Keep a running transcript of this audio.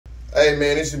Hey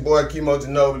man, it's your boy Kemo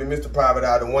Ginobili, Mr. Private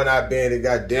Eye, the one-eyed bandit.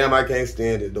 Goddamn, I can't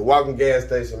stand it. The walking gas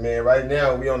station, man. Right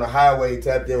now, we on the highway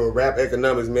tapped in with rap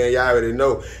economics, man. Y'all already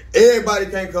know. Everybody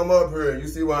can't come up here. You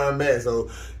see where I'm at,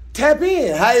 so tap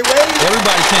in. Highway.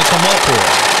 Everybody can't come up here.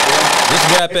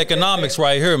 This rap economics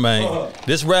right here, man.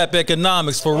 This rap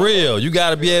economics for real. You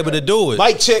got to be able to do it.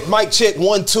 Mic check,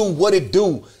 1, 2. What it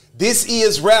do? This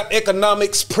is Rap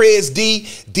Economics, Prez D,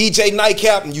 DJ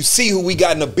Nightcap, and you see who we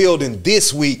got in the building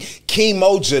this week,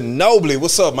 Kemo Ginobili.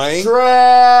 What's up, man?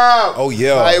 Trap. Oh,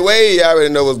 yeah. Highway, y'all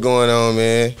already know what's going on,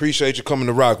 man. Appreciate you coming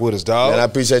to rock with us, dog. Man, I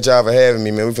appreciate y'all for having me,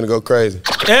 man. We finna go crazy.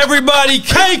 Everybody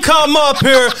can't come up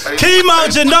here. Kemo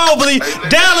Ginobili,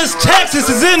 Dallas, Texas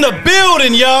is in the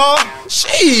building, y'all.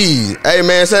 Jeez. Hey,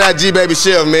 man, shout out G Baby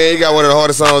Chef, man. He got one of the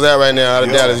hardest songs out right now out of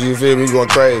Dallas, you feel me? We going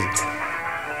crazy.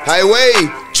 Highway,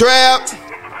 trap,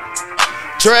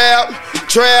 trap,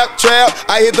 trap, trap.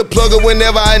 I hit the plugger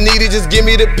whenever I need it. Just give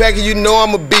me the pack and you know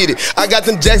I'ma beat it. I got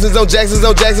them Jacksons on Jacksons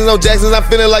on Jacksons on Jacksons. I'm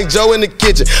feeling like Joe in the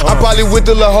kitchen. I probably with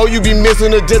the little hoe you be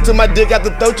missing, or just to my dick out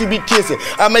the throat you be kissing.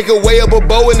 I make her way up a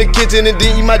bow in the kitchen and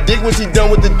then eat my dick when she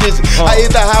done with the dishes. I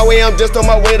hit the highway, I'm just on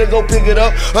my way to go pick it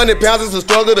up. 100 pounds is a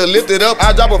struggle to lift it up.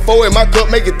 I drop a 4 in my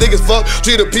cup, make it thick as fuck.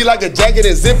 Treat a P like a jacket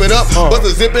and zip it up. Bust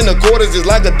a zip in the quarters just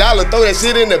like $1. Throw that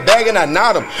shit in the bag and I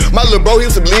nod him. My little bro, he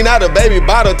used to lean out a baby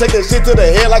bottle. Take that shit to the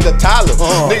head like a toddler.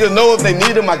 Niggas know if they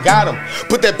need him, I got him.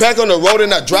 Put that pack on the road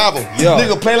and I drive him.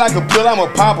 Nigga play like a pill, I'ma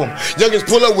pop him. Youngins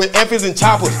pull up with F's and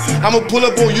choppers. I'ma pull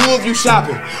up on you if you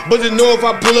shopping. But you know if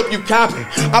I pull up, you copping.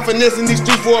 I'm finessing these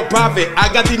streets for a profit. I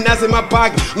got these nuts in my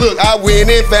pocket. Look, I went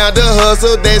and found a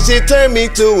hustle. That shit turned me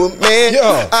to a man.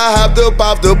 I hopped up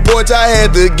off the porch, I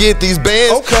had to get these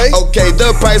bands. Okay,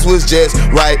 the price was just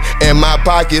right and my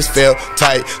pockets felt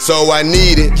tight, so I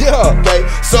needed. Okay,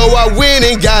 so I went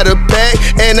and got a pack,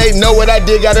 and they know what I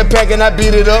did. Got a pack and I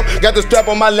beat it up. Got the strap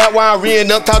on my lap while I'm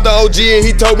reeing up. Talked to OG and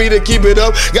he told me to keep it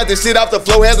up. Got the shit off the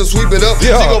floor, had to sweep it up. She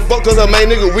gon' fuck cause her main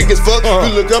nigga weak as fuck.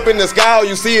 You look up in the sky, all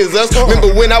you see is us.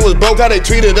 Remember when I was broke, how they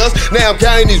treated us? Now I'm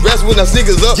counting these reps when I'm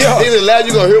sneakers up. This is loud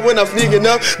you gon' hear when I'm sneaking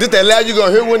up. This that loud you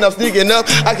gon' hear when I'm sneaking up.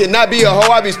 I cannot be a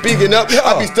hoe, I be speaking up.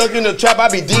 I be stuck in the trap, I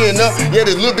be D'ing up. Yeah,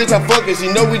 this little bitch I'm fucking,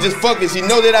 she know we just fucking. She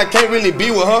know that I can't really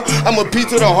be with her. I'm a piece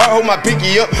to the heart, hold my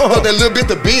pinky up. Hold that little bitch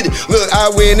to beat it. Look, I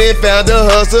went and found a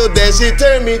hustle, that shit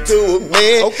turned me to a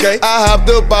man. I hopped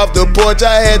up off the porch,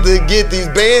 I had to get these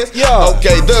bands.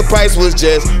 Okay, the price was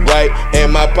just right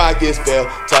and my pockets felt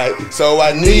tight, so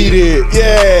I needed.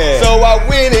 So I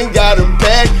went and got a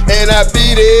pack and I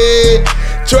beat it.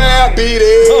 Trap, beat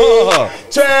it.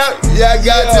 Trap, yeah, I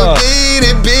got to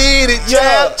beat it,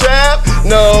 trap, trap.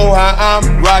 Know how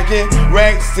I'm rocking,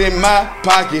 racks in my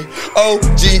pocket.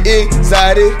 OG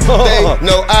excited, they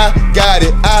know I got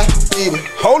it, I beat it.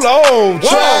 Hold on,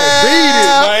 trap, beat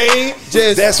it, man.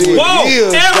 That's what it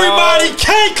is. Everybody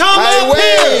can't come up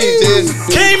here.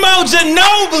 Kemo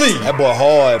Ginobili. That boy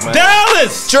hard, man.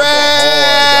 Dallas.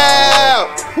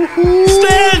 Trap.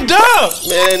 Stand up.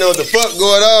 Man, ain't know what the fuck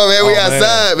going on, man. We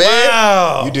outside, man.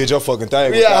 Wow. You did your fucking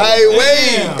thing. Yeah,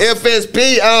 highway,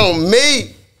 FSP on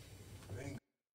me.